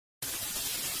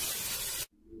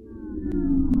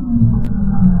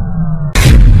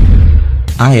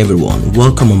Hi everyone,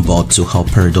 welcome on board to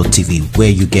ßRAVO, where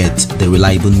you get the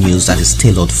reliable news that is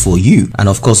tailored for you, and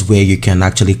of course where you can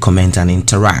actually comment and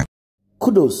interact.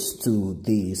 Kudos to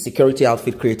the security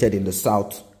outfit created in the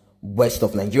southwest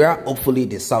of Nigeria. Hopefully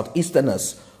the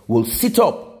southeasterners will sit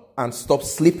up and stop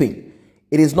sleeping.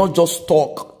 It is not just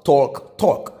talk.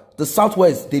 The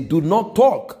southwest, they do not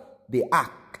talk, they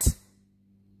act.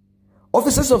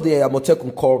 Officers of the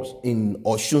AM⁰T Corps in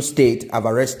Osun State have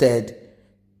arrested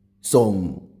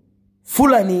some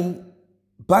Fulani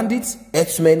bandits,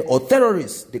 herdsmen, or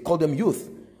terrorists, they call them youth,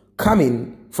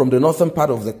 coming from the northern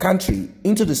part of the country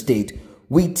into the state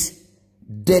with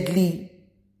deadly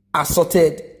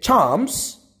assorted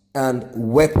charms and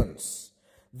weapons.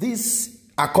 This,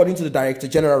 according to the Director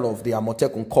General of the AM⁰T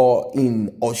Corps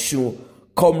in Osun,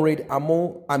 Comrade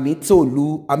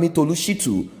AM⁰Tolu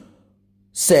Shitu,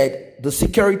 said the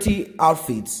security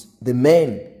outfits, the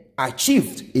men,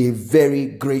 achieved a very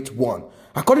great one.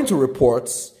 According to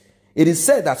reports, it is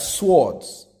said that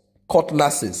swords,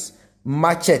 cutlasses,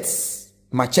 machetes,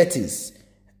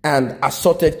 and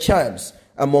assorted charms,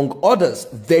 among others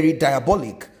very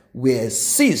diabolic, were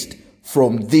seized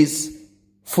from these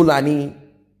Fulani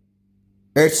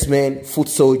herdsmen, foot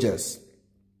soldiers.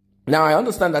 Now, I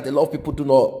understand that a lot of people do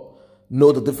not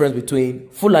know the difference between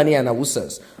Fulani and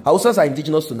Hausas. Hausas are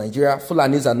indigenous to Nigeria.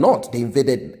 Fulanis are not. They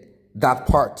invaded that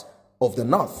part of the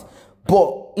north.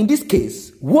 But in this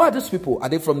case, who are these people? Are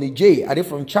they from Niger? Are they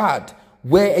from Chad?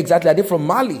 Where exactly are they from?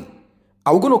 Mali?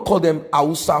 Are we going to call them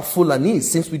Hausa Fulani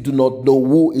since we do not know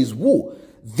who is who?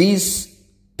 These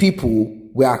people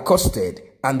were accosted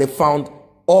and they found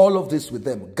all of this with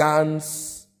them.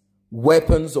 Guns,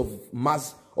 weapons of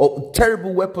mass, or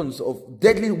terrible weapons, of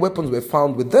deadly weapons were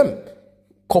found with them,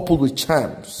 coupled with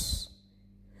charms.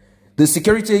 The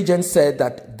security agent said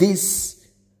that these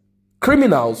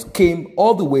criminals came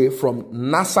all the way from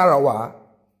Nasarawa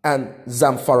and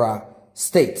Zamfara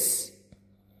states.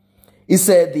 He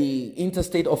said the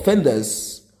interstate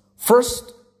offenders,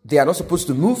 first, they are not supposed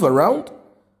to move around.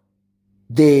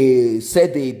 They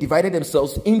said they divided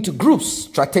themselves into groups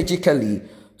strategically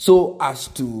so as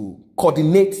to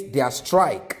coordinate their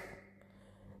strike.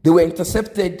 They were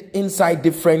intercepted inside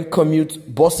different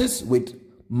commute buses with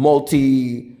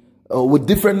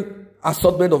different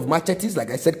assortment of machetes, like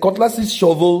I said, cutlasses,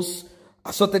 shovels,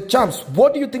 assorted charms.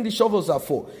 What do you think the shovels are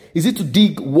for? Is it to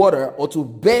dig water or to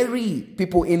bury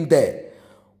people in there?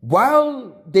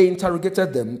 While they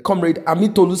interrogated them, Comrade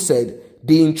AM⁰Tolu said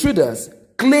the intruders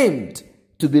claimed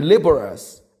to be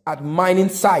laborers at mining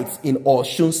sites in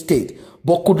Osun State,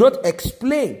 but could not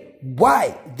explain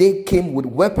why they came with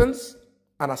weapons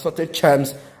and assorted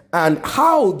charms and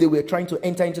how they were trying to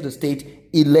enter into the state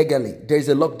illegally. There is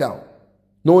a lockdown.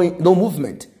 No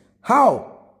movement.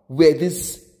 How were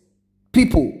these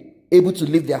people able to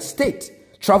leave their state,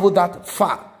 travel that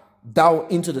far down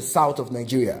into the south of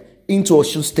Nigeria, into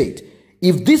Osun State?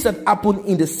 If this had happened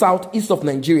in the southeast of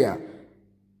Nigeria,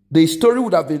 the story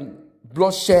would have been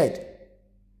bloodshed,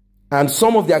 and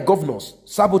some of their governors,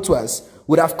 saboteurs,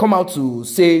 would have come out to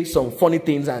say some funny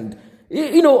things. And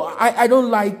you know, I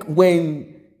don't like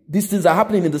when these things are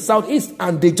happening in the southeast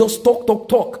and they just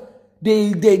talk.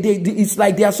 It's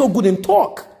like they are so good in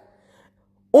talk.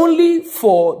 Only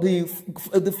for the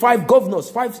five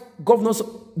governors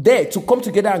there to come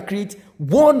together and create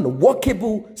one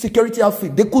workable security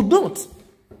outfit. They could not.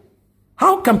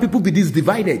 How can people be this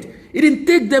divided? It didn't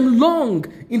take them long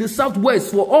in the southwest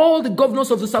for all the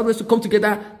governors of the southwest to come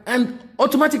together, and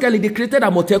automatically they created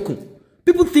AM⁰T.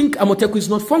 People think AM⁰T is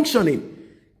not functioning.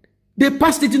 They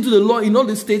passed it into the law in all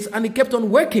the states and it kept on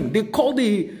working. They called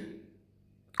the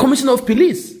Commissioner of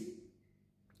Police.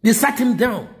 They sat him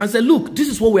down and said, look, this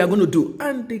is what we are going to do.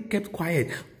 And they kept quiet.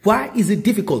 Why is it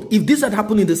difficult? If this had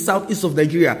happened in the southeast of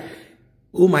Nigeria,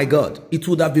 oh my God, it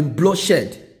would have been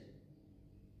bloodshed.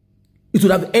 It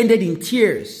would have ended in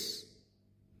tears.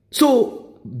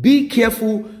 So be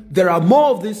careful. There are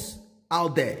more of this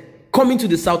out there coming to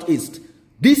the southeast.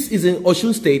 This is in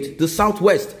Osun State, the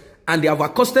southwest, and they have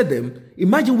accosted them.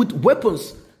 Imagine with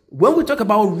weapons. When we talk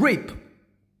about rape,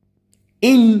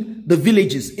 in the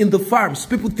villages, in the farms,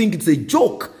 people think it's a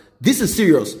joke. This is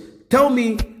serious. Tell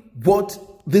me what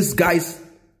these guys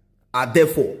are there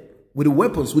for. With the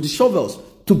weapons, with the shovels,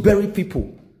 to bury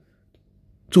people.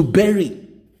 To bury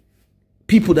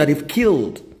people that they've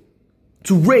killed.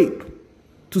 To rape.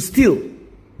 To steal.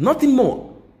 Nothing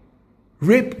more.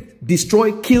 Rape,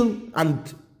 destroy, kill,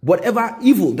 and whatever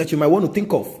evil that you might want to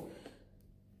think of.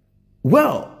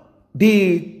 Well,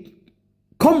 the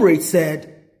comrade said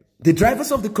the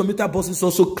drivers of the commuter buses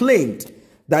also claimed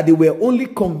that they were only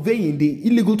conveying the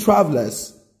illegal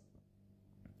travelers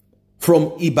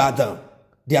from Ibadan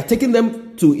They are taking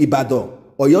them to Ibadan,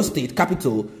 or your state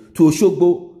capital, to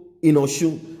Oshogbo in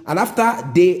Oshun. And after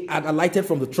they had alighted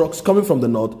from the trucks coming from the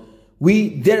north,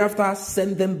 we thereafter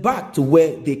send them back to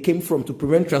where they came from to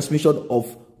prevent transmission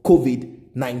of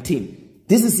COVID-19.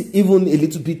 This is even a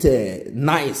little bit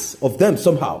nice of them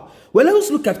somehow. Well, let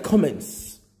us look at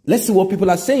comments. Let's see what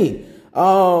people are saying.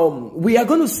 We are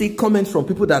going to see comments from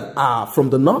people that are from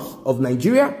the north of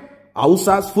Nigeria,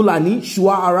 Hausas, Fulani,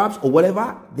 Shua Arabs, or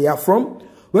whatever they are from.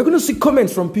 We're going to see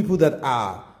comments from people that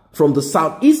are from the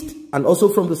southeast and also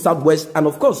from the southwest, and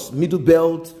of course, middle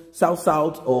belt,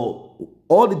 south-south, or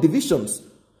all the divisions.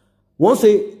 One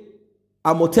say,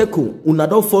 Amotekun, una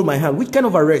don't fall my hand. Which kind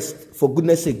of arrest, for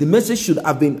goodness sake? The message should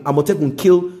have been, Amotekun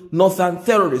kill northern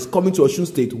terrorists coming to Osun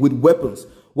State with weapons.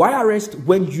 Why arrest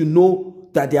when you know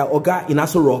that their Oga in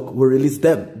Aso Rock will release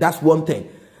them? That's one thing.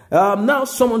 Now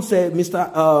someone said,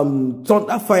 Mr.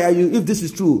 Thunderfire, you, if this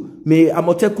is true, may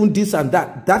Amotekun this and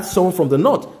that. That's someone from the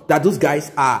north, that those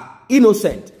guys are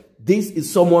innocent. This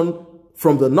is someone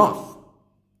from the north.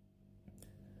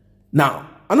 Now,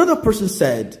 another person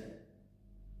said,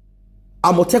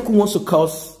 Amotekun wants to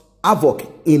cause havoc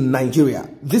in Nigeria.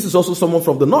 This is also someone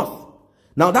from the north.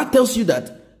 Now, that tells you that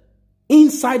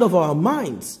inside of our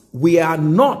minds, we are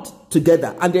not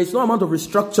together. And there is no amount of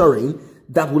restructuring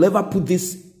that will ever put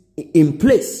this in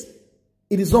place.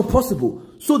 It is not possible.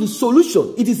 So the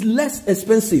solution, it is less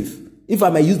expensive, if I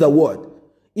may use the word.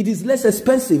 It is less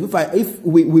expensive, if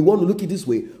we want to look at it this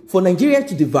way, for Nigeria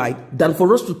to divide than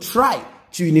for us to try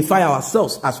to unify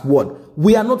ourselves as one.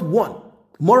 We are not one.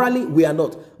 Morally, we are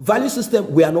not. Value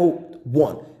system, we are not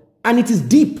one. And it is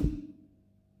deep.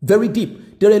 Very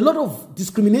deep. There are a lot of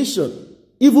discrimination,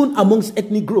 even amongst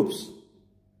ethnic groups.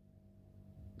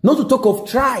 Not to talk of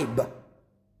tribe.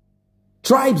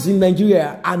 Tribes in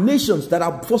Nigeria are nations that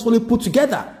are forcefully put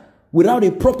together without a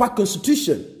proper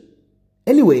constitution.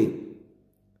 Anyway,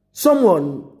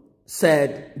 someone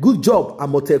said, good job,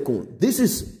 Amotekun. This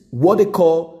is what they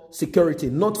call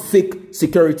security, not fake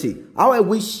security. How I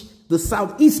wish the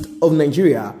southeast of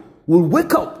Nigeria will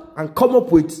wake up and come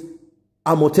up with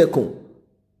Amotekun.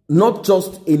 Not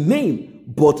just a name,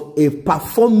 but a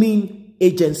performing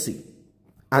agency.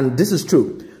 And this is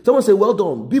true. Someone say, well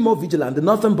done, be more vigilant. The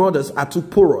northern borders are too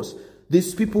porous.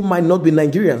 These people might not be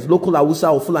Nigerians. Local Hausa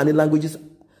or Fulani languages,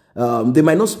 they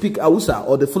might not speak Hausa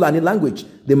or the Fulani language.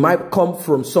 They might come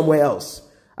from somewhere else.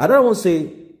 I don't want to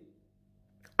say,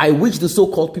 I wish the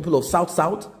so-called people of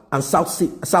South-South and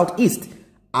Southeast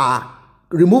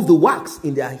remove the wax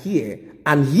in their hair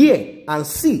and hear and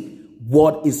see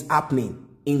what is happening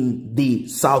in the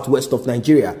southwest of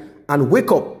Nigeria and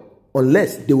wake up,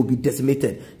 unless they will be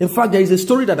decimated. In fact, there is a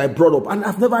story that I brought up, and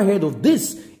I've never heard of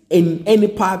this in any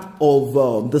part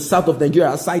of the south of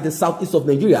Nigeria, aside the southeast of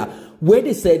Nigeria, where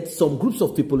they said some groups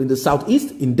of people in the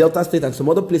southeast, in Delta State and some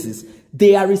other places,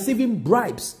 they are receiving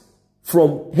bribes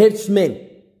from headsmen,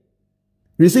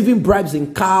 receiving bribes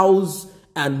in cows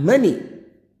and money,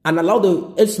 and allow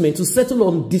the headsmen to settle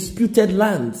on disputed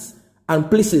lands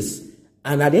and places.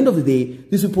 And at the end of the day,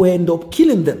 these people end up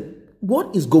killing them.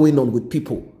 What is going on with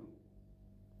people?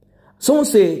 Someone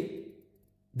say,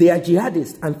 they are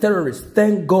jihadists and terrorists.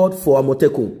 Thank God for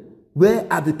Amotekun. Where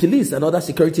are the police and other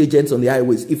security agents on the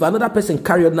highways? If another person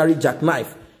carry ordinary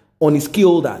jackknife on his key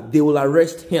holder, they will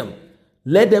arrest him.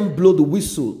 Let them blow the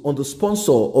whistle on the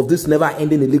sponsor of this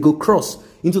never-ending illegal cross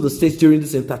into the states during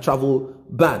this inter-travel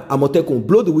ban. Amotekun,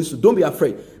 blow the whistle. Don't be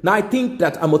afraid. Now, I think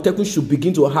that Amotekun should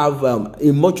begin to have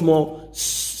a much more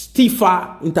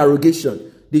stiffer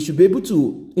interrogation. They should be able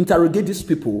to interrogate these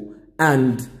people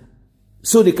and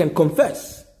so they can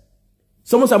confess.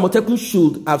 Someone said Amotekun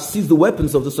should have seized the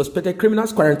weapons of the suspected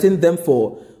criminals, quarantined them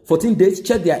for 14 days,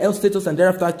 check their health status, and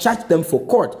thereafter charge them for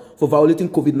court for violating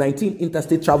COVID-19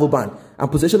 interstate travel ban and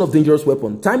possession of dangerous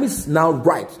weapon. Time is now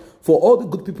right for all the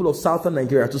good people of southern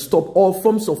Nigeria to stop all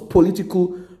forms of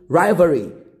political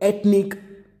rivalry, ethnic,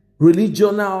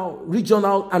 regional,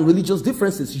 and religious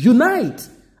differences. Unite.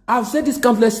 I've said this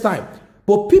countless times,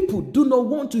 but people do not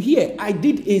want to hear. I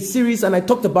did a series and I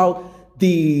talked about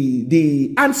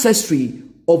the ancestry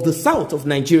of the south of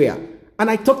Nigeria, and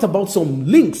I talked about some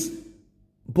links.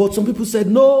 But some people said,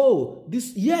 no,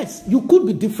 yes, you could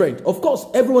be different. Of course,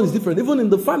 everyone is different, even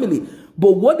in the family.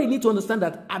 But what they need to understand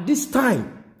that at this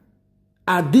time,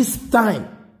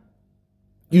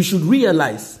 you should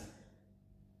realize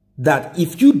that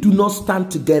if you do not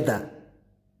stand together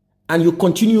and you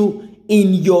continue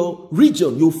in your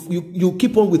region, you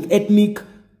keep on with ethnic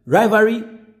rivalry.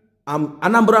 I'm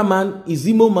Anambra man,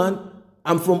 Izimo man,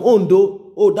 I'm from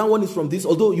Ondo. Oh, that one is from this.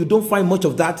 Although you don't find much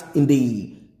of that in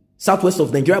the southwest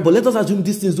of Nigeria, but let us assume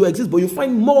these things do exist, but you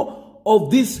find more of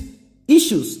these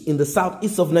issues in the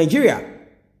southeast of Nigeria.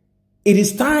 It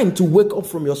is time to wake up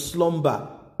from your slumber,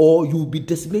 or you will be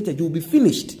decimated, you will be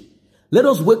finished. Let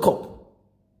us wake up.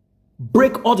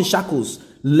 Break all the shackles.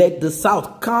 Let the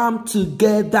South come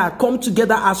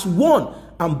together as one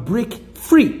and break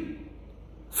free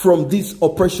from this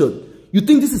oppression. You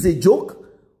think this is a joke?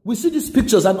 We see these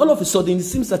pictures and all of a sudden it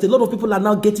seems that a lot of people are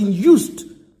now getting used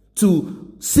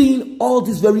to seeing all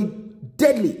these very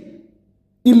deadly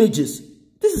images.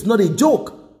 This is not a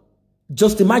joke.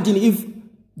 Just imagine if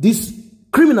these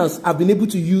criminals have been able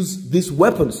to use these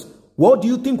weapons. What do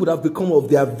you think would have become of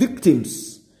their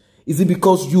victims? Is it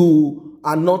because you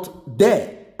are not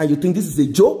there and you think this is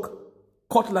a joke?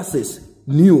 Cutlasses,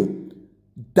 new,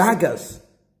 daggers,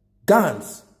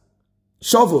 guns,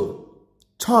 shovel,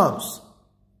 charms,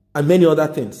 and many other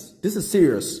things. This is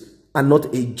serious and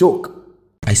not a joke.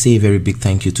 I say a very big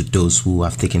thank you to those who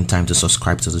have taken time to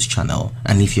subscribe to this channel,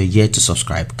 and if you're yet to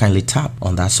subscribe, kindly tap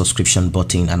on that subscription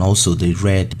button and also the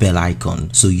red bell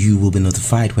icon so you will be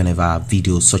notified whenever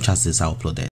videos such as this are uploaded.